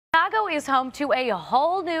Chicago is home to a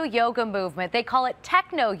whole new yoga movement. They call it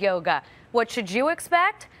Techno yoga. What should you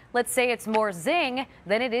expect? Let's say it's more zing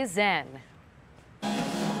than it is zen.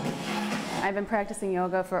 I've been practicing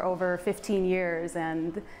yoga for over 15 years,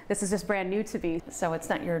 and this is just brand new to me. So it's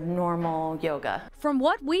not your normal yoga. From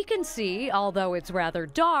what we can see, although it's rather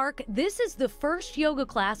dark, this is the first yoga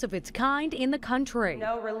class of its kind in the country.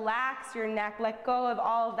 Relax your neck, let go of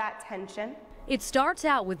all of that tension. It starts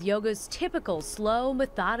out with yoga's typical slow,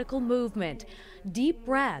 methodical movement, deep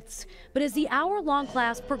breaths. But as the hour-long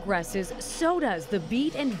class progresses, so does the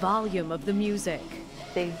beat and volume of the music.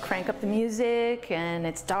 They crank up the music, and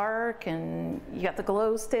it's dark, and you got the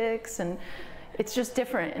glow sticks, and it's just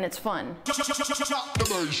different, and it's fun.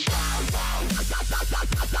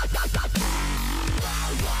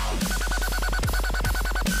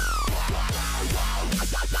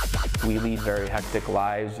 We lead very hectic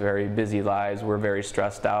lives, very busy lives. We're very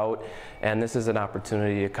stressed out, and this is an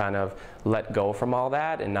opportunity to kind of let go from all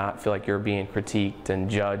that and not feel like you're being critiqued and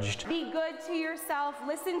judged. Be good to yourself,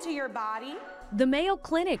 listen to your body. The Mayo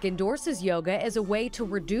Clinic endorses yoga as a way to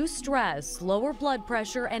reduce stress, lower blood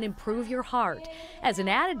pressure, and improve your heart. As an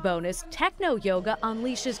added bonus, Techno yoga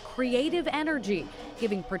unleashes creative energy,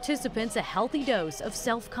 giving participants a healthy dose of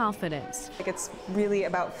self-confidence. It's really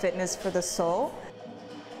about fitness for the soul.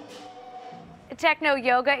 Techno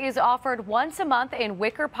yoga is offered once a month in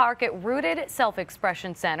Wicker Park at Rooted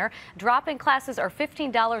Self-Expression Center. Drop-in classes are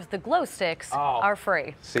 $15. The glow sticks are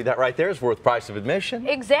free. See, that right there is worth price of admission.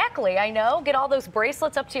 Exactly, I know. Get all those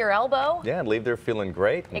bracelets up to your elbow. Yeah, and leave there feeling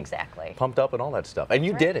great. And exactly. Pumped up and all that stuff. And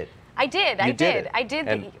you did it. I did. I did.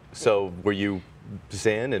 And so were you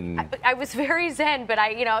zen? And I was very zen, but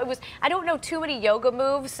I don't know too many yoga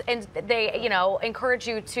moves, and they, encourage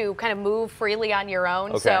you to kind of move freely on your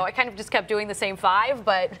own. Okay. So I kind of just kept doing the same 5,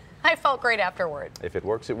 but I felt great afterward. If it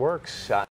works, it works.